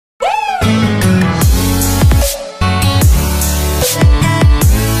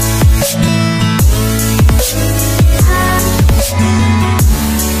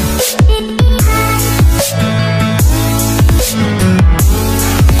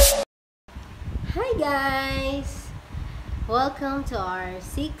Hi guys! Welcome to our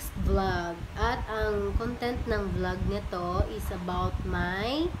 6th vlog. At ang content ng vlog nito is about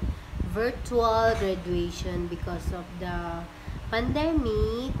my virtual graduation because of the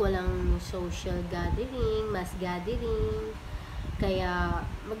pandemic, walang social gathering, mass gathering. Kaya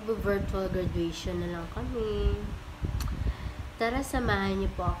magbo-virtual graduation na lang kami. Tara, samahan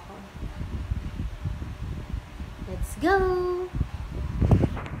niyo po ako. Let's go!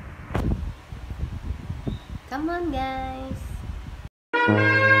 Come on, guys!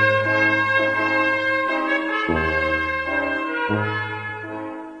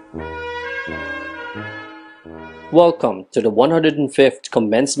 Welcome to the 105th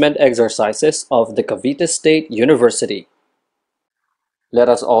commencement exercises of the CAVITE State University. Let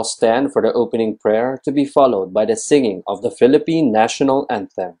us all stand for the opening prayer to be followed by the singing of the Philippine National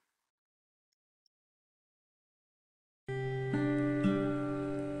Anthem.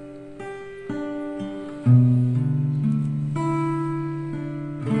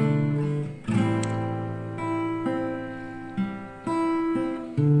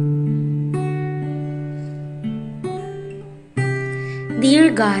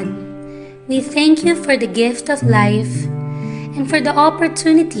 Dear God, we thank you for the gift of life and for the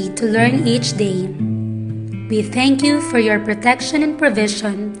opportunity to learn each day. We thank you for your protection and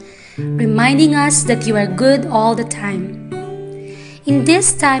provision, reminding us that you are good all the time. In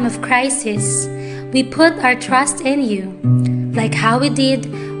this time of crisis, we put our trust in you, like how we did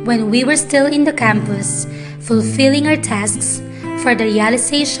when we were still in the campus, fulfilling our tasks for the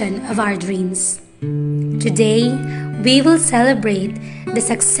realization of our dreams. Today, we will celebrate the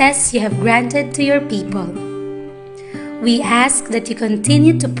success you have granted to your people. We ask that you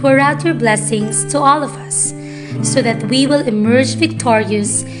continue to pour out your blessings to all of us, so that we will emerge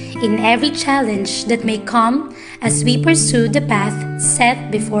victorious in every challenge that may come as we pursue the path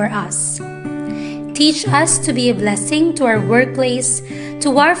set before us. Teach us to be a blessing to our workplace,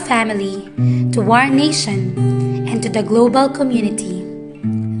 to our family, to our nation, and to the global community.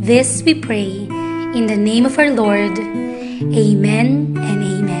 This we pray in the name of our Lord. Amen and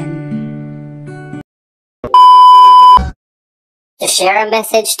amen. To share a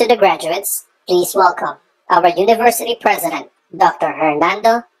message to the graduates, please welcome our University President, Dr.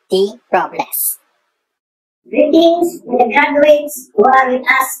 Hernando T. Robles. Greetings to the graduates who are with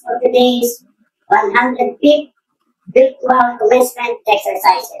us for today's 105th virtual commencement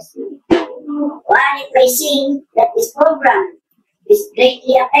exercises. While it may seem that this program is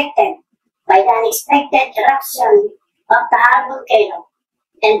greatly affected by the unexpected eruption of the volcano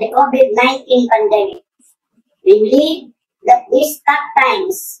and the COVID-19 pandemic, we believe that these tough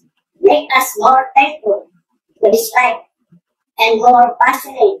times make us more thankful to this life and more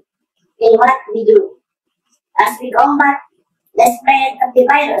passionate in what we do as we combat the spread of the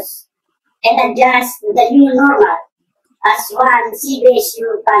virus and adjust to the new normal as one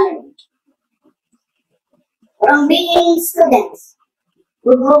CVSU family. From being students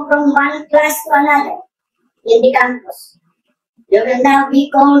who go from one class to another in the campus, you will now be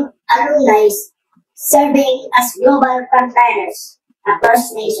called alumni serving as global frontliners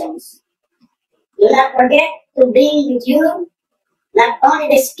across nations. Do not forget to bring with you not only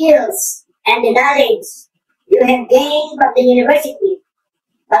the skills and the knowledge you have gained from the university,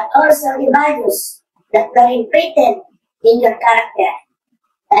 but also the values that were imprinted in your character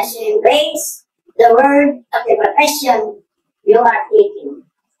as you embrace the word of the profession you are taking.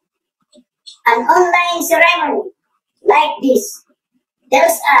 An online ceremony like this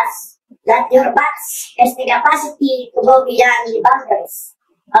tells us that your batch has the capacity to go beyond the boundaries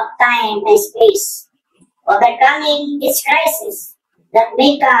of time and space, overcoming each crisis that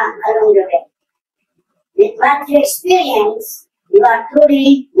may come along the way. With what you experience, you are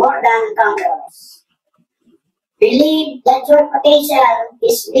truly more than conquerors. Believe that your potential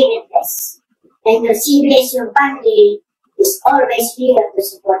is limitless, and your CVSU family is always here to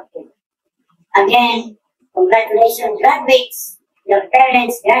support you. Again, congratulations graduates, your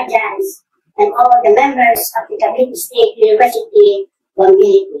parents, guardians, and all the members of the CAVITE State University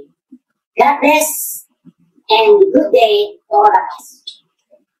community. God bless and good day to all of us.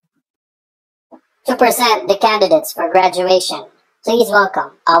 To present the candidates for graduation, please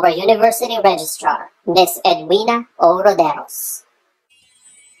welcome our University Registrar, Ms. Edwina O. Roderos.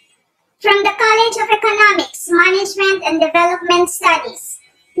 From the College of Economics, Management and Development Studies,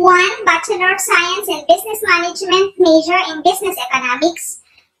 1. Bachelor of Science in Business Management, major in Business Economics.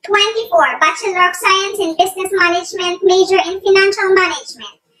 24. Bachelor of Science in Business Management, major in Financial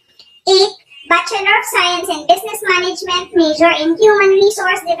Management. 8. Bachelor of Science in Business Management, major in Human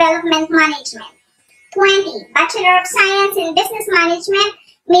Resource Development Management. 20. Bachelor of Science in Business Management,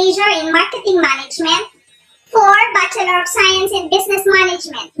 major in Marketing Management. 4. Bachelor of Science in Business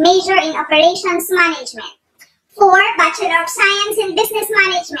Management, major in Operations Management. 4. Bachelor of Science in Business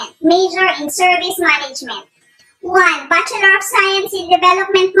Management, major in Service Management. 1. Bachelor of Science in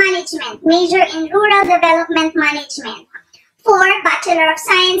Development Management, major in Rural Development Management. 4. Bachelor of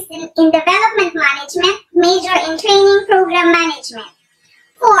Science in Development Management, major in Training Program Management.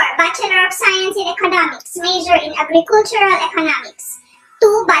 4. Bachelor of Science in Economics, major in Agricultural Economics.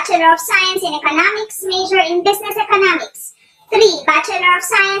 2. Bachelor of Science in Economics, major in Business Economics. 3. Bachelor of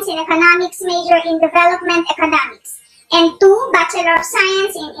Science in Economics, major in Development Economics. And 2. Bachelor of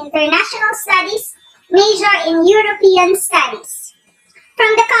Science in International Studies, major in European Studies.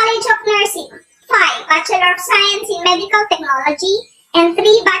 From the College of Nursing, 5. Bachelor of Science in Medical Technology and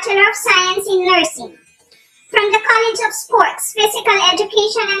 3. Bachelor of Science in Nursing. From the College of Sports, Physical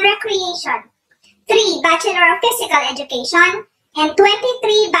Education and Recreation, 3. Bachelor of Physical Education and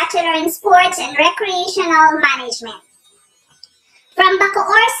 23 Bachelor in Sports and Recreational Management. From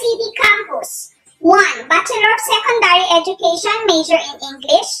Bacoor City Campus, 1. Bachelor of Secondary Education, major in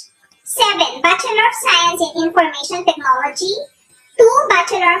English. 7. Bachelor of Science in Information Technology. 2.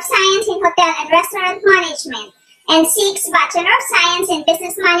 Bachelor of Science in Hotel and Restaurant Management. And 6. Bachelor of Science in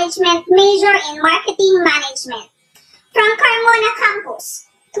Business Management, major in Marketing Management. From Carmona Campus,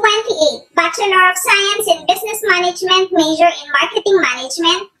 28. Bachelor of Science in Business Management, major in Marketing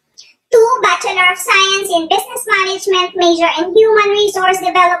Management. 2. Bachelor of Science in Business Management, major in Human Resource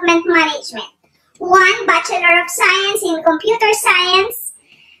Development Management. 1. Bachelor of Science in Computer Science.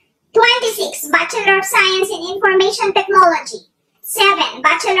 26. Bachelor of Science in Information Technology. 7.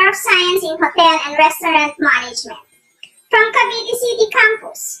 Bachelor of Science in Hotel and Restaurant Management. From Cavite City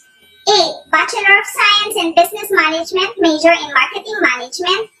Campus, 8. Bachelor of Science in Business Management, major in Marketing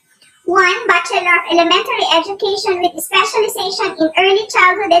Management. 1. Bachelor of Elementary Education with specialization in Early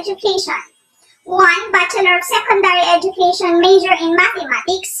Childhood Education. 1. Bachelor of Secondary Education, major in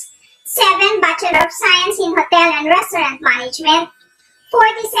Mathematics. 7. Bachelor of Science in Hotel and Restaurant Management.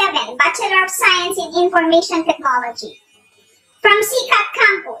 47. Bachelor of Science in Information Technology. From CCAT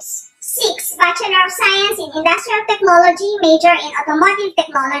Campus, 6. Bachelor of Science in Industrial Technology, major in Automotive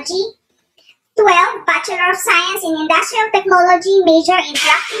Technology. 12. Bachelor of Science in Industrial Technology, major in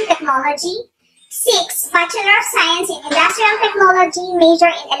Drafting Technology. 6. Bachelor of Science in Industrial Technology, major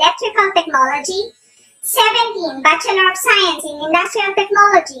in Electrical Technology. 17. Bachelor of Science in Industrial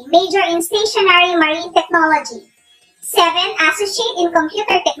Technology, major in Stationary Marine Technology. 7. Associate in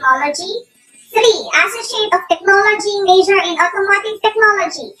Computer Technology. 3. Associate of Technology, major in Automotive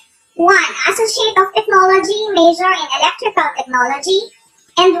Technology. 1. Associate of Technology, major in Electrical Technology.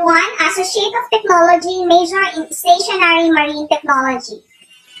 And 1. Associate of Technology, major in Stationary Marine Technology.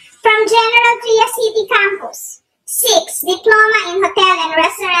 From General Tria City Campus, 6. Diploma in Hotel and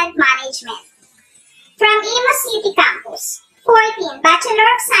Restaurant Management. From IMUS City Campus, 14. Bachelor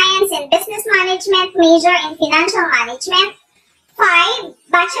of Science in Business Management, major in Financial Management. 5.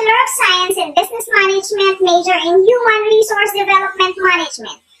 Bachelor of Science in Business Management, major in Human Resource Development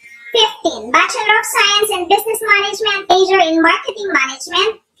Management. 15. Bachelor of Science in Business Management, major in Marketing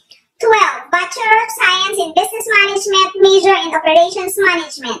Management. 12. Bachelor of Science in Business Management, major in Operations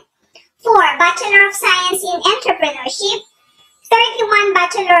Management. 4. Bachelor of Science in Entrepreneurship. 31.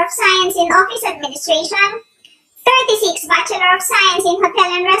 Bachelor of Science in Office Administration. 36. Bachelor of Science in Hotel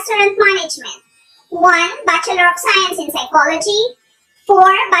and Restaurant Management. 1. Bachelor of Science in Psychology. 4.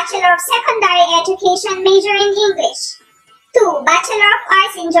 Bachelor of Secondary Education, major in English. 2. Bachelor of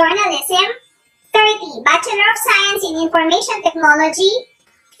Arts in Journalism. 30. Bachelor of Science in Information Technology.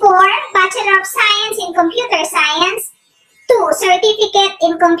 4. Bachelor of Science in Computer Science. 2. Certificate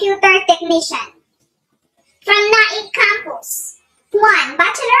in Computer Technician. From Naik Campus, 1.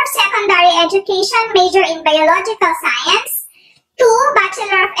 Bachelor of Secondary Education, major in Biological Science. 2.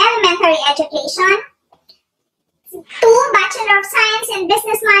 Bachelor of Elementary Education. 2. Bachelor of Science in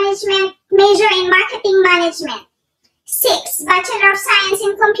Business Management, major in Marketing Management. 6. Bachelor of Science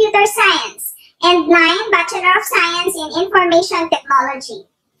in Computer Science. And 9. Bachelor of Science in Information Technology.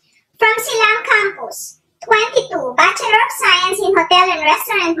 From Silang Campus, 22. Bachelor of Science in Hotel and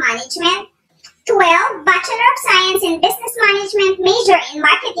Restaurant Management. 12. Bachelor of Science in Business Management, major in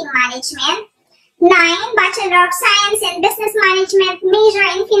Marketing Management. 9. Bachelor of Science in Business Management, major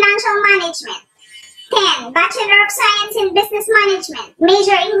in Financial Management. 10. Bachelor of Science in Business Management,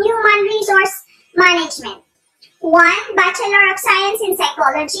 major in Human Resource Management. 1. Bachelor of Science in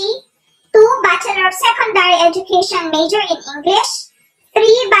Psychology. 2. Bachelor of Secondary Education, major in English.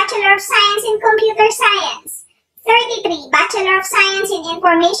 3. Bachelor of Science in Computer Science. 33. Bachelor of Science in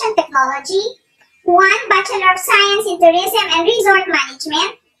Information Technology. 1. Bachelor of Science in Tourism and Resort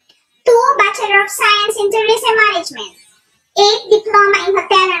Management. 2. Bachelor of Science in Tourism Management, 8. Diploma in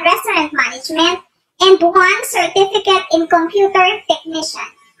Hotel and Restaurant Management, and 1 Certificate in Computer Technician.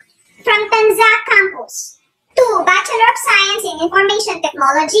 From Tanza Campus, 2. Bachelor of Science in Information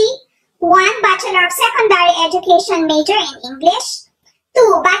Technology, 1 Bachelor of Secondary Education major in English,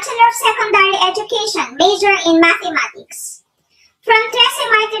 2. Bachelor of Secondary Education major in Mathematics. From Trece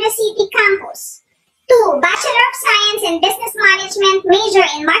Martires City Campus, 2. Bachelor of Science in Business Management major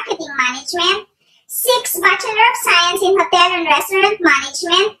in Marketing Management, 6. Bachelor of Science in Hotel and Restaurant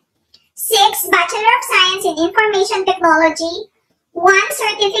Management, 6. Bachelor of Science in Information Technology, 1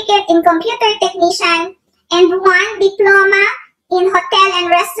 Certificate in Computer Technician, and 1 Diploma in Hotel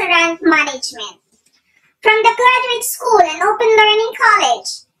and Restaurant Management. From the Graduate School and Open Learning College,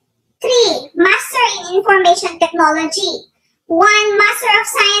 3. Master in Information Technology, 1 Master of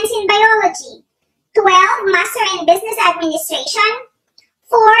Science in Biology, 12. Master in Business Administration,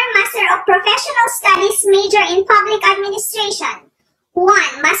 4. Master of Professional Studies major in Public Administration,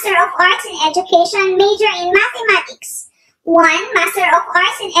 1. Master of Arts in Education major in Mathematics, 1. Master of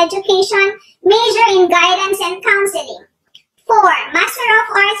Arts in Education major in Guidance and Counseling, 4. Master of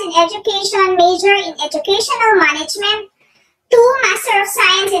Arts in Education major in Educational Management, 2. Master of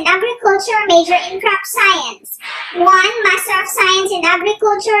Science in Agriculture major in Crop Science, 1. Master of Science in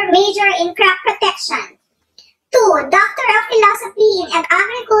Agriculture major in Crop Protection, 2. Doctor of Philosophy in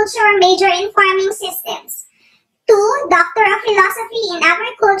Agriculture major in Farming Systems, 2. Doctor of Philosophy in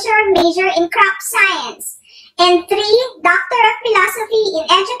Agriculture major in Crop Science, and 3. Doctor of Philosophy in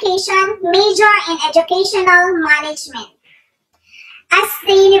Education major in Educational Management. As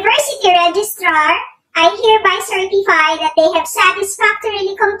the University Registrar, I hereby certify that they have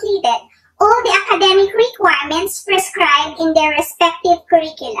satisfactorily completed all the academic requirements prescribed in their respective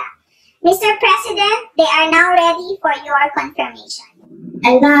curricula. Mr. President, they are now ready for your confirmation.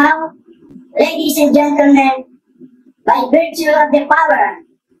 And now, ladies and gentlemen, by virtue of the power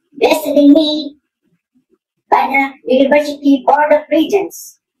vested in me by the University Board of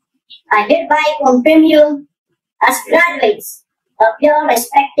Regents, I hereby confirm you as graduates of your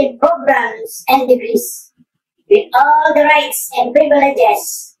respective programs and degrees, with all the rights and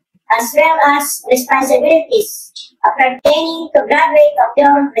privileges, as well as responsibilities pertaining to graduate of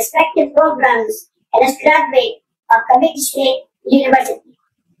your respective programs and as graduate of Cavite State University.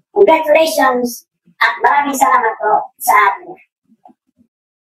 Congratulations at maraming salamat po sa atin.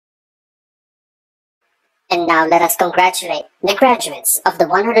 And now let us congratulate the graduates of the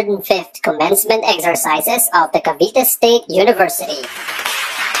 105th commencement exercises of the Cavite State University.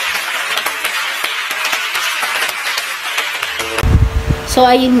 So,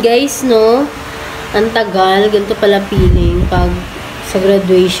 ayun guys, no? Ang tagal, ganito pala feeling pag sa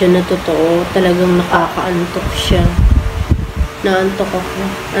graduation na totoo, talagang nakakaantok siya. Naantok ako.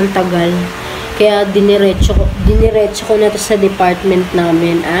 Ang tagal. Kaya diniretso ko na to sa department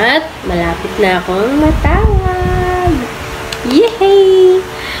namin at malapit na akong matawag. Yay!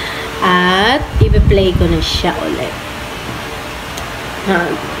 At ipe-play ko na siya ulit.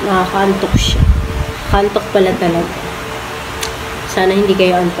 Nakakaantok siya. Kantok pala talaga. Sana hindi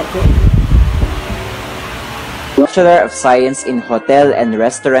kayo antok ko. Bachelor of Science in Hotel and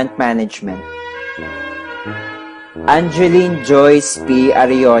Restaurant Management, Angeline Joyce P.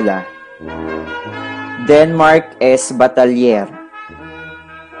 Ariola, Denmark S. Batalier,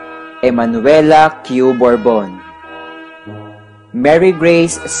 Emanuela Q. Borbon, Mary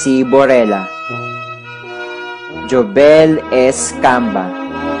Grace C. Borella, Jobel S. Camba,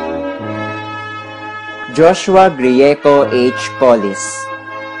 Joshua Grieco H. Collis,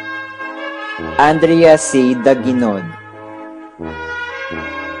 Andrea C. Daginod,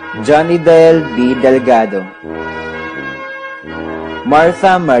 Johnny Del B. Delgado,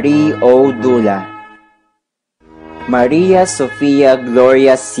 Martha Marie O. Dula, Maria Sofia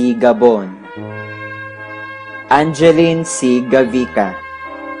Gloria C. Gabon, Angeline C. Gavica,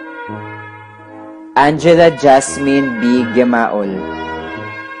 Angela Jasmine B. Gemaol,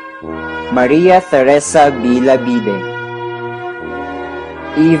 Maria Teresa B. Labide,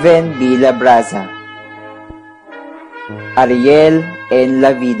 Even B. Labraza, Ariel N.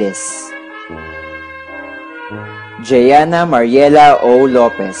 Lavides, Jayana Mariela O.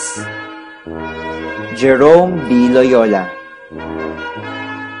 Lopez, Jerome B. Loyola,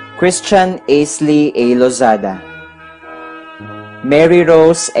 Christian Aisley A. Lozada, Mary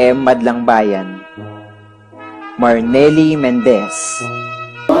Rose M. Madlangbayan, Marnelli Mendez,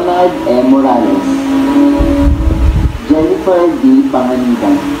 Donald M. Morales, Jennifer D.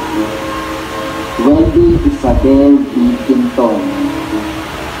 Panganiban, Wendy Isabel B. Quinton,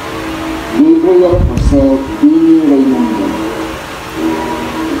 Gabriel Jose D. Raimundo,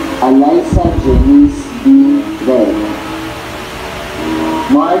 Alyssa Janice B. Red,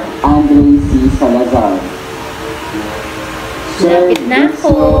 Mark Andre C. Salazar, Sir Lapit na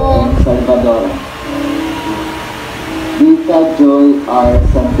ako. Lucio M. Salvador, Rita Joy R.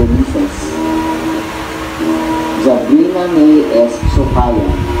 Santelices, Sabrina May S. Sukaya,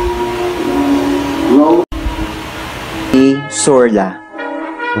 Rose A. Sorla,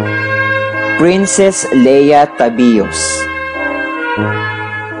 Princess Leia Tabios,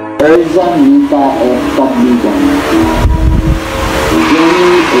 Erza Mita F. Tabligan,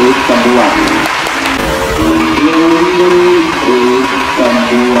 Jenny A. Tabuan, Jenny A.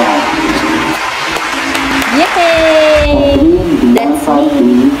 Tabuan, Yay! Catherine That's Bianca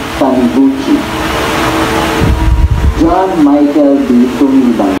me. P. Taniguchi, John Michael B.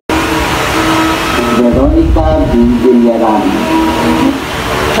 Tumibay, Veronica B. Villarami.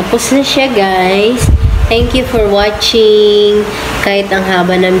 Tapos na siya, guys. Thank you for watching. Kahit ang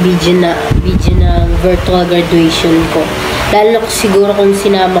haba ng video ng virtual graduation ko. Lalo na siguro kung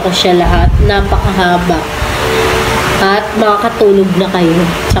sinama ko siya lahat, napakahaba. At makakatulog na kayo.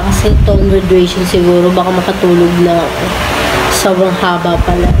 Tsaka sa virtual graduation siguro, baka makatulog na ako. Sobrang haba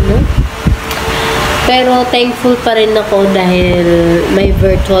pala, no? Pero thankful pa rin ako dahil may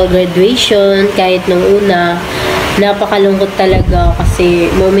virtual graduation. Kahit nung una, napakalungkot talaga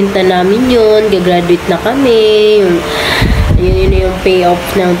kasi moment na namin yun, gagraduate na kami, yun yung payoff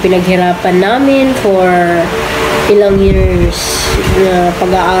ng pinaghirapan namin for ilang years na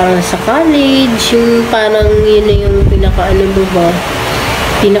pag-aaral sa college, yung parang yun na yung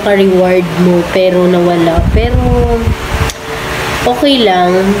pinaka-reward mo, pero nawala. Pero okay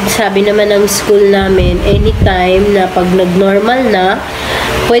lang, sabi naman ng school namin, anytime na pag nag-normal na,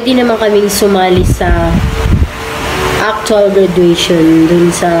 pwede naman kaming sumali sa actual graduation. Dun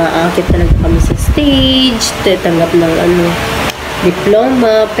sa akit talaga kami sa stage, tatanggap ng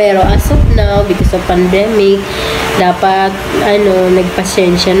diploma. Pero as of now, because of pandemic, dapat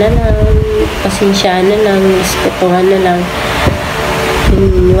nagpasensya na lang, pasensya na lang, respetuhan na lang.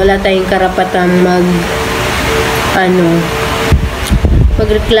 Wala tayong karapatan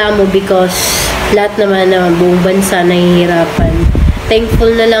magreklamo because lahat naman na buong bansa nahihirapan.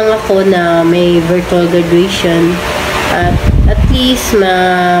 Thankful na lang ako na may virtual graduation at least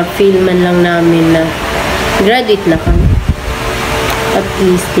ma-feel man lang namin na graduate na kami. At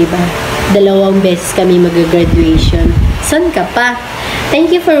least, diba? 2 beses kami mag-graduation. San ka pa?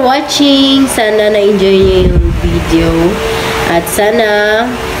 Thank you for watching. Sana na-enjoy niyo yung video. At sana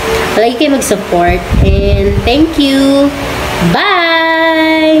lagi kayo mag-support. And thank you. Bye!